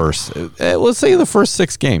the first? Let's say the first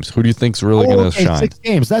 6 games. Who do you think's really going to shine? 6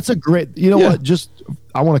 games. That's a great. What?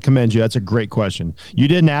 I want to commend you. That's a great question. You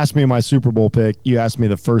didn't ask me my Super Bowl pick. You asked me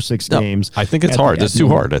the first 6 games. I think it's hard. It's too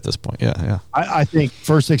hard at this point. Yeah. I think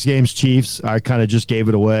first 6 games, Chiefs. I kind of just gave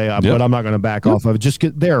it away, but I'm not going to back off of it. Just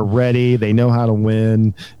they're ready. They know how to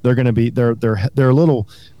win. They're going to be. They're a little.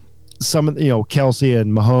 Some of Kelsey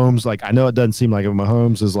and Mahomes. Like I know it doesn't seem like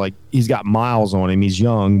Mahomes is like he's got miles on him. He's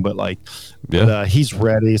young, but he's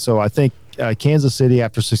ready. So I think Kansas City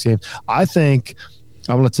after 6 games. I think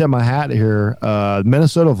I'm going to tip my hat here.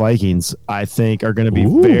 Minnesota Vikings, I think, are going to be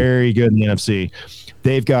very good in the NFC.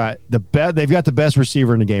 They've got the best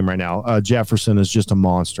receiver in the game right now. Jefferson is just a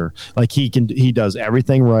monster. Like he does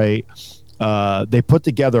everything right. They put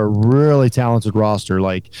together a really talented roster.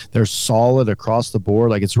 Like they're solid across the board.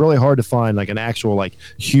 Like it's really hard to find like an actual like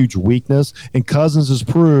huge weakness. And Cousins has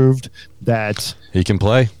proved that he can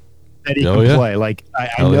play. That he can play. Like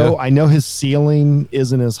I know his ceiling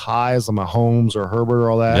isn't as high as Mahomes or Herbert or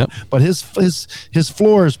all that, but his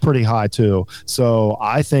floor is pretty high too. So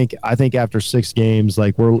I think after 6 games,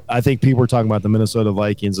 like I think people are talking about the Minnesota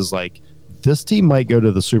Vikings as like this team might go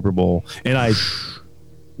to the Super Bowl, and I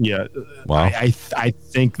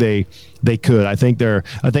think they could. I think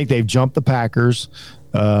they've jumped the Packers.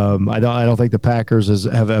 I don't think the Packers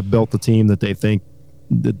have built the team that they think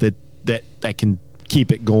that can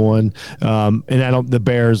keep it going. And the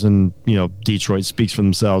Bears and Detroit speaks for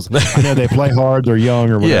themselves. I know they play hard, they're young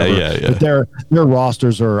or whatever, but their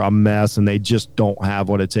rosters are a mess and they just don't have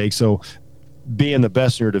what it takes. So being the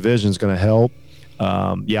best in your division is going to help.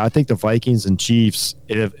 I think the Vikings and Chiefs,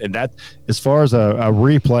 and that as far as a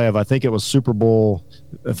replay of, I think it was Super Bowl,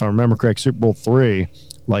 if I remember correct, Super Bowl 3.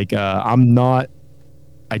 Like I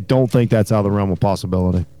don't think that's out of the realm of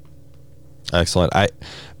possibility. Excellent.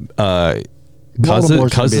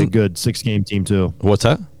 Baltimore's going to be a good 6-game team too. What's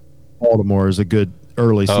that? Baltimore is a good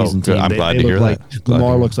early season team. I'm glad to hear that.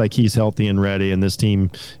 Lamar looks like he's healthy and ready, and this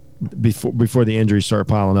team, before the injuries start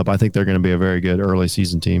piling up, I think they're going to be a very good early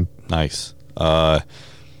season team. Nice.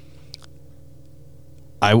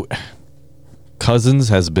 Cousins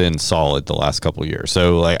has been solid the last couple of years,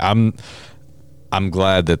 so like I'm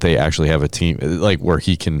glad that they actually have a team like where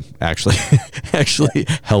he can actually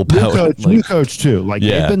help out. New coach too. Like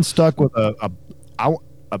they've been stuck with a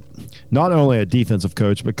not only a defensive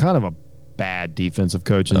coach, but kind of a bad defensive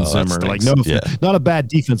coach in Zimmer. Like not a bad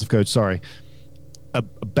defensive coach. Sorry. A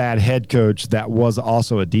bad head coach that was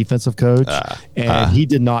also a defensive coach, and he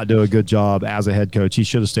did not do a good job as a head coach. He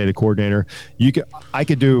should have stayed a coordinator. I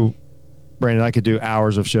could do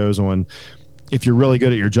hours of shows on if you're really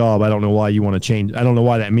good at your job. I don't know why you want to change. I don't know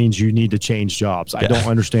why that means you need to change jobs. I don't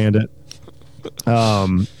understand it.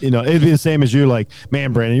 It'd be the same as you like,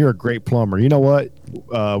 man, Brandon, you're a great plumber. You know what?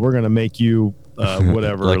 We're going to make you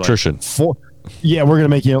whatever. Electrician. We're going to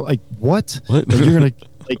make you like, what? Like, you're going to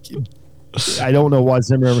like, I don't know why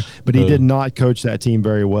Zimmer, but he did not coach that team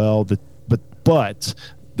very well. But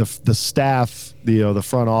the staff, the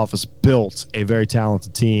front office built a very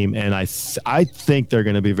talented team, and I think they're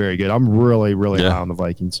going to be very good. I'm really, really high on the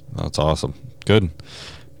Vikings. That's awesome. Good.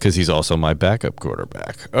 Because he's also my backup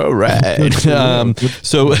quarterback. All right.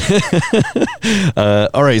 So,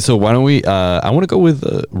 all right. So why don't we? I want to go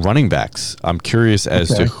with running backs. I'm curious as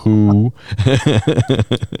to who.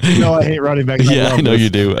 I hate running backs. I know you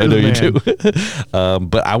do. I know you do.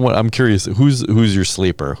 But I'm curious. Who's your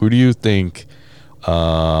sleeper? Who do you think?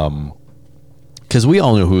 Because we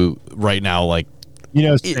all know who right now. Like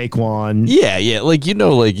Saquon. You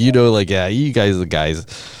guys, the guys.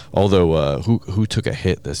 Although who took a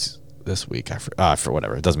hit this week? For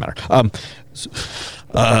whatever, it doesn't matter.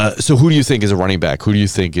 So who do you think is a running back? Who do you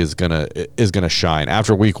think is gonna shine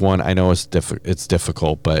after week 1? I know it's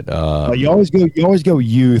difficult, but you always go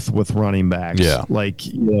youth with running backs. Yeah, like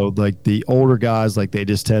like the older guys, like they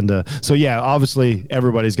just tend to. So obviously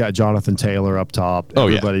everybody's got Jonathan Taylor up top.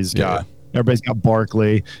 Everybody's got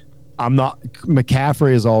Barkley.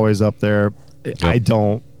 McCaffrey is always up there. Yep. I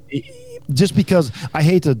don't. Just because I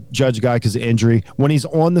hate to judge a guy because of injury. When he's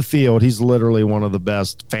on the field, he's literally one of the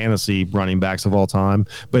best fantasy running backs of all time.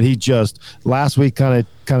 But he just last week kind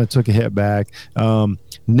of took a hit back.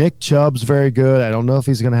 Nick Chubb's very good. I don't know if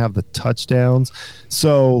he's going to have the touchdowns.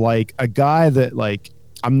 So like a guy that like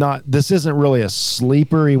this isn't really a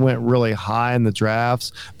sleeper. He went really high in the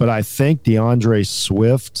drafts, but I think DeAndre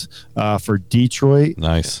Swift for Detroit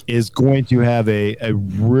is going to have a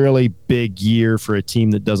really big year for a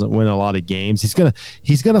team that doesn't win a lot of games. He's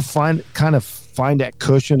gonna find that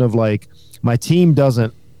cushion of like, my team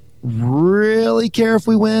doesn't really care if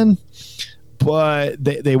we win, but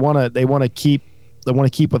they want to keep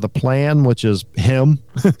with the plan, which is him.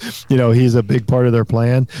 He's a big part of their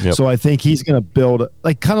plan. Yep. So I think he's going to build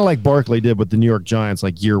kind of like Barkley did with the New York Giants,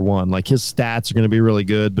 like year 1. Like his stats are going to be really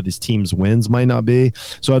good, but his team's wins might not be.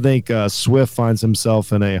 So I think Swift finds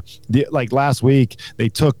himself in like last week, they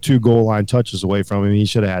took 2 goal line touches away from him. He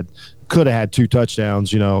could have had 2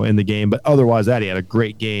 touchdowns, in the game, but otherwise he had a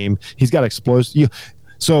great game. He's got explosive.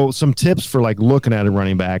 So some tips for like looking at a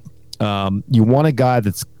running back. You want a guy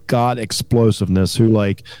that's got explosiveness, who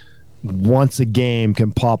like once a game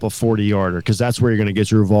can pop a 40-yarder because that's where you're going to get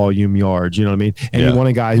your volume yards. You know what I mean? And you want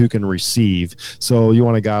a guy who can receive. So you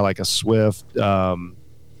want a guy like a Swift. There's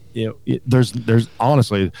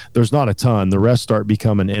honestly, there's not a ton. The rest start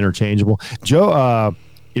becoming interchangeable. Joe,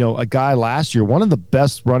 a guy last year, one of the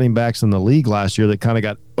best running backs in the league last year that kind of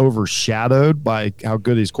got overshadowed by how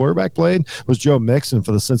good his quarterback played was Joe Mixon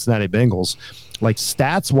for the Cincinnati Bengals. Like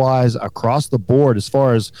stats wise across the board, as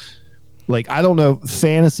far as like, I don't know,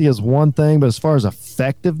 fantasy is one thing, but as far as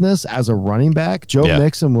effectiveness as a running back, Joe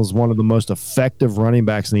Mixon was one of the most effective running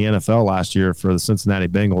backs in the NFL last year for the Cincinnati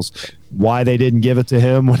Bengals. Why they didn't give it to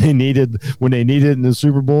him when they needed it in the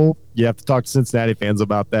Super Bowl, you have to talk to Cincinnati fans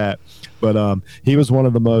about that. But he was one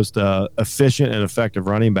of the most efficient and effective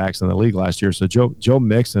running backs in the league last year. So Joe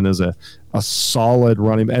Mixon is a solid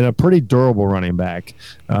running and a pretty durable running back.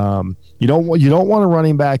 You don't want a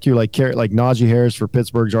running back who like Najee Harris for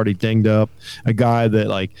Pittsburgh's already dinged up, a guy that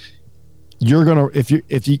like you're gonna if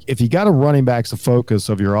you got a running back's a focus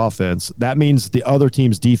of your offense, that means the other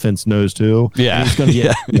team's defense knows too. Yeah, he's gonna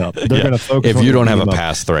get they're gonna focus. If you don't have a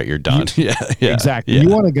pass threat, you're done. Exactly. You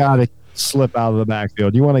want a guy to slip out of the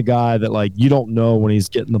backfield. You want a guy that like you don't know when he's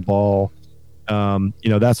getting the ball.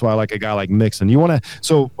 That's why I like a guy like Mixon.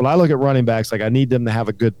 So when I look at running backs, like I need them to have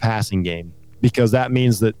a good passing game because that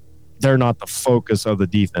means that they're not the focus of the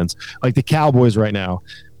defense. Like the Cowboys right now,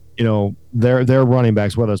 their running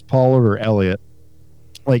backs, whether it's Pollard or Elliott,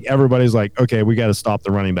 like everybody's like, okay, we got to stop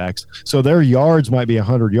the running backs. So their yards might be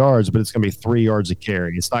 100 yards, but it's going to be 3 yards a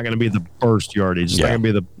carry. It's not going to be the burst yardage. It's not going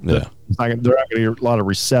to be they're not going to get a lot of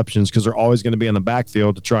receptions because they're always going to be in the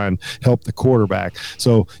backfield to try and help the quarterback.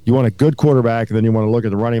 So you want a good quarterback, and then you want to look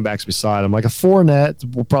at the running backs beside him. Like a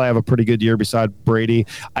Fournette will probably have a pretty good year beside Brady.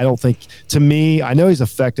 I don't think, to me, I know he's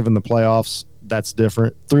effective in the playoffs. That's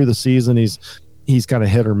different. Through the season, he's kind of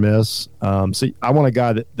hit or miss. So I want a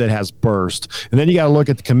guy that has burst. And then you got to look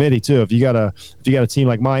at the committee too. If you got a team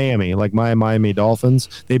like Miami, like Miami Dolphins,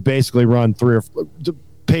 they basically run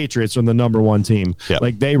Patriots are the number one team. Yep.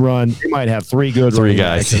 Like they might have three guys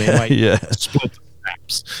and they might split the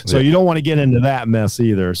snaps. So you don't want to get into that mess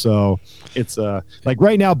either. So it's like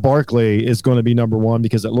right now Barkley is going to be number one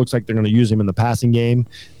because it looks like they're going to use him in the passing game.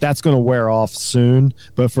 That's going to wear off soon.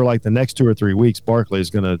 But for like the next 2 or 3 weeks, Barkley is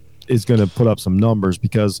going to put up some numbers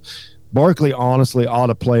because Barkley honestly ought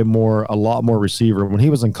to play a lot more receiver. When he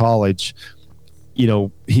was in college,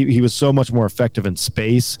 he was so much more effective in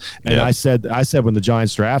space. And I said when the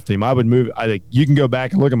Giants drafted him, I would move. I think you can go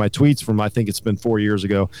back and look at my tweets from I think it's been 4 years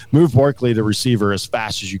ago. Move Barkley to receiver as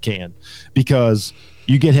fast as you can because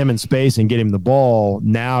you get him in space and get him the ball.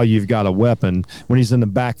 Now you've got a weapon. When he's in the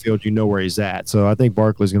backfield, you know where he's at. So I think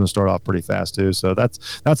Barkley's going to start off pretty fast too. So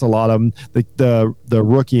that's a lot of them. The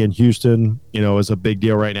rookie in Houston, is a big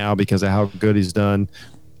deal right now because of how good he's done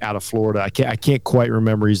out of Florida. I can't quite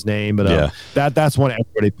remember his name, but that's one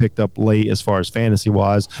everybody picked up late as far as fantasy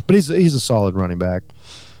wise. But he's a solid running back.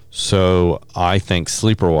 So I think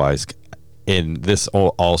sleeper wise. In this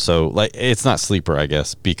also, like it's not sleeper, I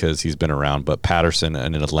guess, because he's been around, but Patterson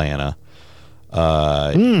in Atlanta.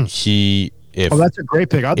 That's a great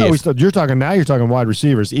pick. I thought you're talking wide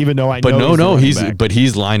receivers, even though I know.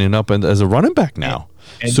 He's lining up as a running back now.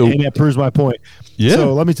 And that proves my point. Yeah.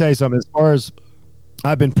 So let me tell you something. As far as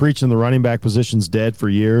I've been preaching the running back position's dead for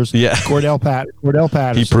years. Yeah. Cordell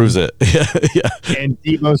Patterson. He proves it. Yeah. And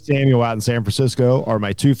Deebo Samuel out in San Francisco are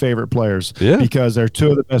my two favorite players because they're two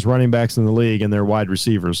of the best running backs in the league and they're wide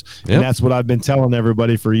receivers. Yep. And that's what I've been telling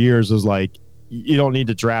everybody for years is like, you don't need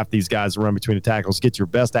to draft these guys to run between the tackles. Get your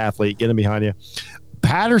best athlete, get him behind you.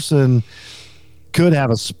 Patterson could have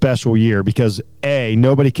a special year because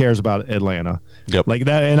nobody cares about Atlanta. Yep. Like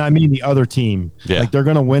that, and I mean the other team. Yeah. Like they're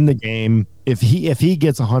going to win the game if he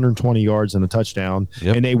gets 120 yards and a touchdown,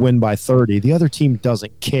 and they win by 30. The other team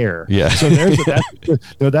doesn't care. Yeah.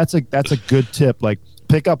 So that's a good tip. Like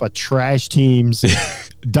pick up a trash team's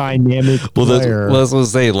dynamic player.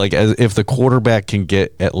 Let's say like if the quarterback can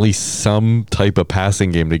get at least some type of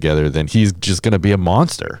passing game together, then he's just going to be a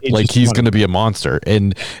monster. He's going to be a monster.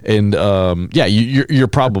 And you're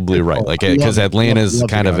probably right. Like because Atlanta's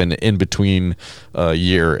kind of an in between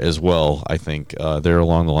year as well. I think they're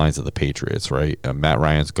along the lines of the Patriots, right? Matt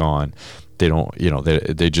Ryan's gone. They don't.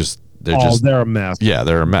 They're a mess. Yeah,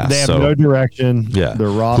 they're a mess. They have no direction. Yeah, their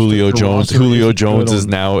roster, Julio Jones is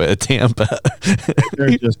now at Tampa.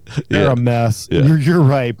 they're a mess. Yeah. You're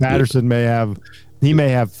right. Patterson may have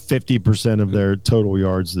 50% of their total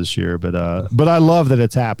yards this year, but I love that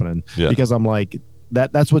it's happening because I'm like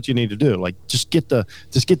that's what you need to do. Like just get the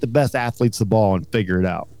best athletes the ball and figure it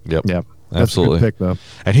out. Yep. Yep. Absolutely. That's a good pick though.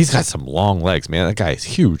 And he's got some long legs, man. That guy is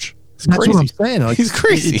huge. That's what I'm saying. Like, he's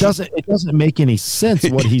crazy. It doesn't make any sense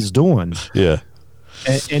what he's doing. Yeah.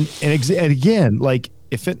 And again, like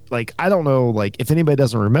I don't know, like if anybody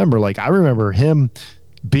doesn't remember, like I remember him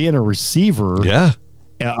being a receiver. Yeah.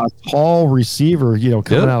 A tall receiver,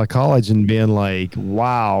 coming out of college and being like,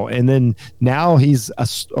 wow. And then now he's a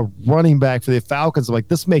running back for the Falcons. I'm like,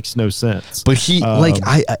 this makes no sense. But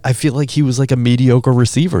I feel like he was like a mediocre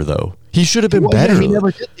receiver, though. He should have been better.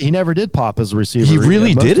 He never did pop as a receiver. He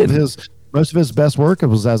really didn't. Most of his best work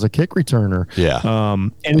was as a kick returner. Yeah.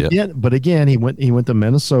 But again, he went to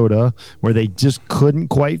Minnesota where they just couldn't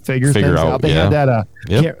quite figure things out. They had that.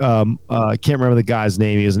 Can't remember the guy's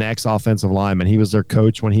name. He was an ex-offensive lineman. He was their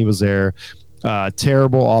coach when he was there.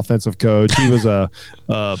 Terrible offensive coach. He was a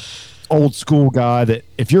old school guy that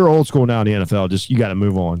if you're old school now in the NFL, you got to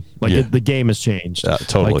move on. Like the game has changed.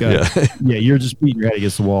 Totally. You're just beating your head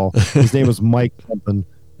against the wall. His name was Mike something.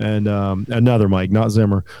 And another Mike, not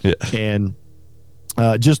Zimmer, and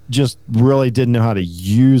just really didn't know how to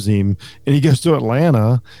use him. And he goes to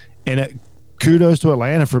Atlanta, and kudos to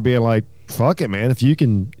Atlanta for being like, "Fuck it, man! If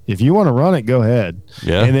you want to run it, go ahead."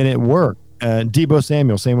 Yeah, and then it worked. Deebo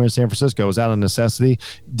Samuel, same way in San Francisco, was out of necessity.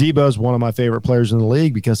 Deebo's one of my favorite players in the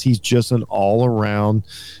league because he's just an all-around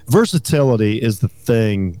versatility is the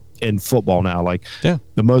thing in football now. Like one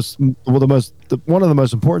of the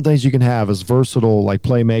most important things you can have is versatile, like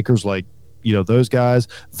playmakers, like those guys,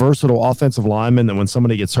 versatile offensive linemen that when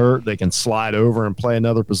somebody gets hurt, they can slide over and play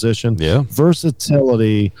another position. Yeah.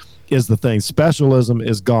 Versatility is the thing. Specialism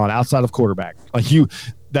is gone outside of quarterback. Like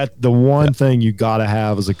the one thing you got to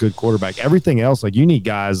have is a good quarterback. Everything else, like you need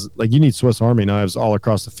guys, like you need Swiss Army knives all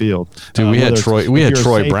across the field. Dude, we had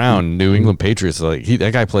Troy Brown, New England Patriots. Like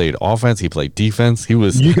that guy played offense, he played defense. He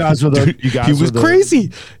was he was crazy.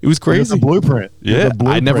 It was crazy. The blueprint. Yeah,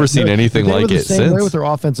 I never seen anything like it since. Way with their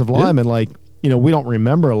offensive linemen, like we don't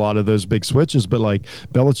remember a lot of those big switches, but like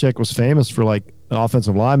Belichick was famous for like an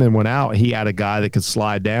offensive lineman went out, he had a guy that could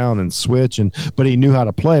slide down and switch, but he knew how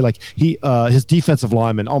to play. Like his defensive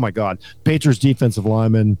linemen, oh my God, Patriots defensive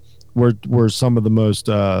linemen were some of the most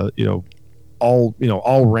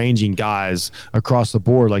all ranging guys across the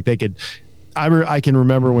board. Like they could, I can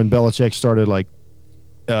remember when Belichick started like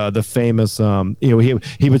the famous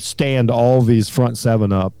he would stand all these front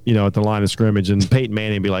seven up at the line of scrimmage, and Peyton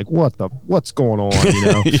Manning would be like, what's going on,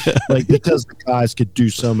 like because the guys could do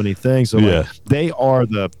so many things. So like, they are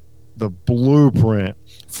the blueprint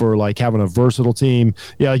for like having a versatile team.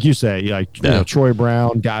 Like you say, like Troy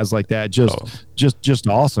Brown, guys like that, just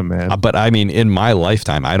awesome, man. But I mean, in my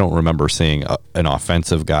lifetime, I don't remember seeing an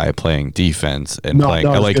offensive guy playing defense and playing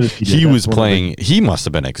like he was playing. He must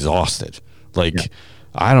have been exhausted. Like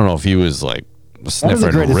I don't know if he was like sniffing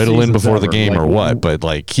Ritalin before the game or what, but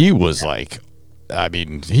like he was like, I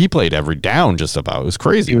mean, he played every down just about. It was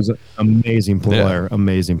crazy. He was an amazing player.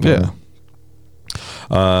 Amazing player.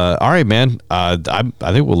 All right, man. I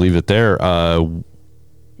think we'll leave it there.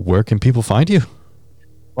 Where can people find you?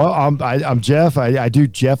 Well, I'm Jeff. I do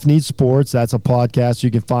Jeff Needs Sports. That's a podcast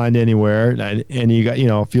you can find anywhere. And you got,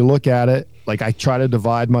 if you look at it, like I try to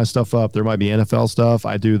divide my stuff up. There might be NFL stuff.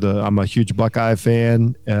 I'm a huge Buckeye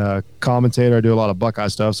fan, commentator. I do a lot of Buckeye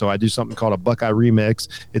stuff. So I do something called a Buckeye Remix.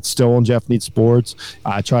 It's still on Jeff Needs Sports.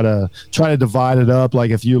 I try to divide it up. Like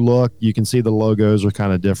if you look, you can see the logos are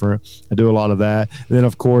kind of different. I do a lot of that. And then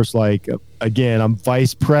of course, like again, I'm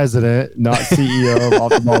vice president, not CEO of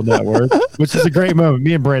Off the Ball Network, which is a great moment.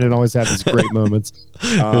 Me and Brandon always have these great moments.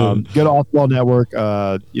 Go to Off the Ball Network.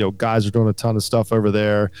 Guys are doing a ton of stuff over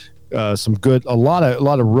there. A lot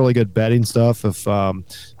of really good betting stuff. If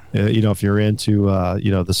you're into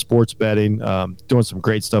the sports betting, doing some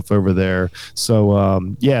great stuff over there. So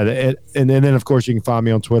and then of course you can find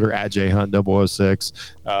me on Twitter at jhunt006.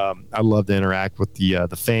 I love to interact with the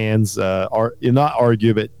fans. Not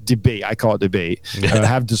argue, but debate. I call it debate.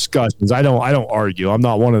 Have discussions. I don't argue. I'm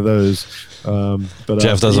not one of those. But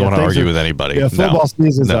Jeff doesn't want to argue with anybody. Yeah, football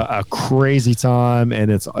season is a crazy time, and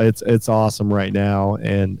it's awesome right now.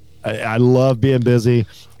 And I love being busy,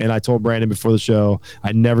 and I told Brandon before the show,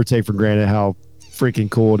 I never take for granted how freaking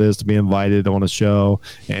cool it is to be invited on a show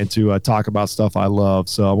and to talk about stuff I love.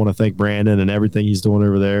 So I want to thank Brandon and everything he's doing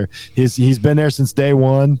over there. He's been there since day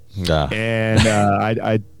one, and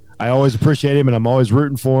I always appreciate him, and I'm always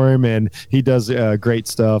rooting for him, and he does great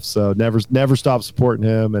stuff. So never stop supporting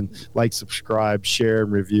him, and like, subscribe, share,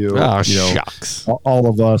 and review. Shucks. All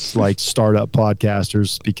of us like startup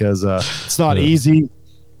podcasters, because it's not easy,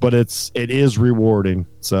 but it is rewarding.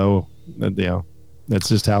 So, that's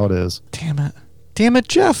just how it is. Damn it,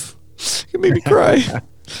 Jeff. You made me cry.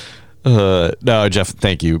 No, Jeff,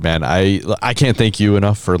 thank you, man. I can't thank you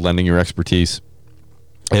enough for lending your expertise.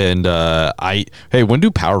 And when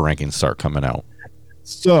do power rankings start coming out?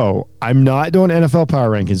 So I'm not doing NFL power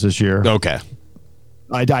rankings this year. Okay.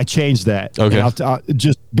 I changed that. Okay.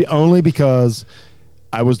 Only because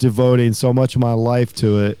I was devoting so much of my life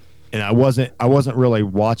to it, and I wasn't really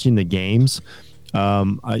watching the games. You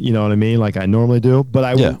know what I mean? Like I normally do, but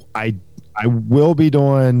I will be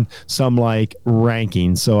doing some like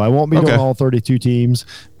rankings. So I won't be doing all 32 teams,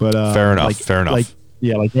 but fair enough.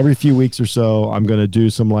 Like every few weeks or so, I'm going to do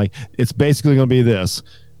some like, it's basically going to be this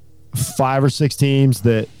 5 or 6 teams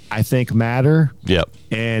that I think matter. Yep.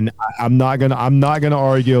 And I'm not gonna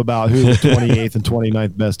argue about who the 28th and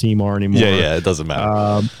 29th best team are anymore. Yeah, it doesn't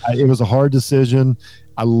matter. It was a hard decision.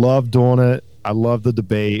 I love doing it. I love the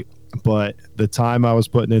debate, but the time I was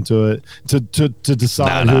putting into it to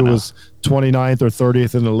decide who was 29th or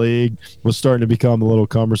 30th in the league was starting to become a little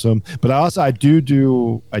cumbersome. But I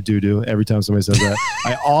do every time somebody says that.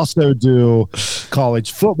 I also do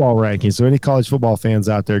college football rankings. So any college football fans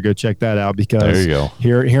out there, go check that out, because there you go.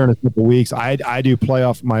 Here in a couple of weeks, I do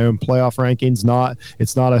my own playoff rankings.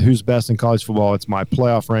 It's not a who's best in college football. It's my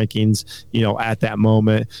playoff rankings, at that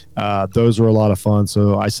moment. Those were a lot of fun.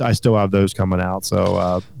 So I still have those coming out.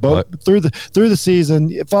 So through the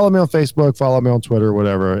season, follow me on Facebook, follow me on Twitter,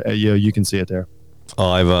 whatever. You can see it there.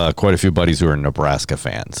 I have quite a few buddies who are Nebraska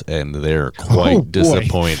fans, and they're quite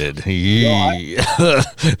disappointed.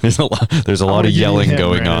 There's a lot of yelling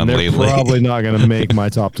going on they're lately. Probably not going to make my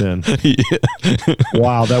top 10.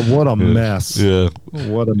 Wow, what a mess. Yeah.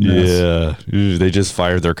 What a mess. Yeah. They just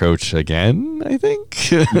fired their coach again, I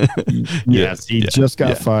think. Yes, he just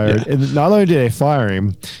got fired. Yeah. And not only did they fire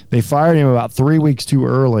him, they fired him about 3 weeks too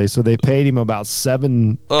early, so they paid him about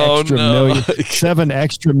 $7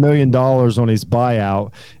 extra million on his buyout.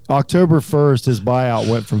 October 1st, his buyout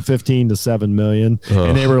went from 15 to 7 million,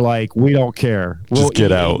 and they were like, "We don't care. We'll just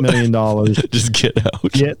get out. $8 million. Just get out.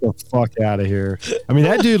 Get the fuck out of here." I mean,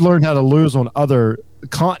 that dude learned how to lose on other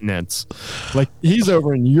continents. Like he's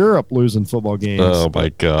over in Europe losing football games. Oh my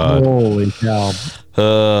God! Holy cow!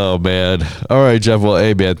 Oh man! All right, Jeff. Well,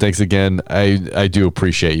 hey man, thanks again. I do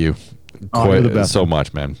appreciate you so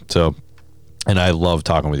much, man. So. And I love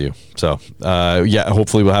talking with you. So,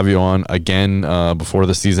 hopefully we'll have you on again before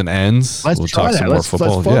the season ends. We'll talk some more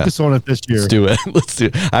football. Let's focus on it this year. Let's do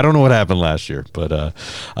it. I don't know what happened last year, but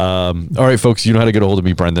all right, folks, you know how to get a hold of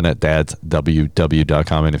me, Brendan at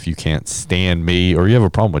dadsww.com. And if you can't stand me or you have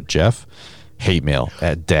a problem with Jeff, hate mail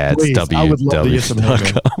at dadsww.com.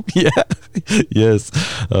 Yeah. Yes.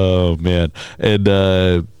 Oh, man.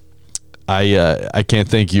 And I can't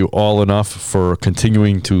thank you all enough for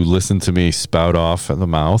continuing to listen to me spout off at the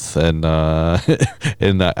mouth, and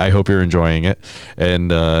and I hope you're enjoying it. And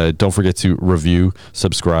don't forget to review,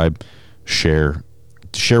 subscribe, share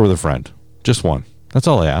with a friend. Just one. That's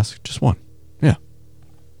all I ask. Just one. Yeah.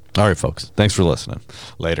 All right, folks. Thanks for listening.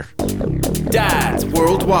 Later. Dads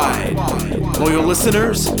Worldwide. Loyal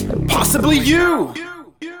listeners, possibly you.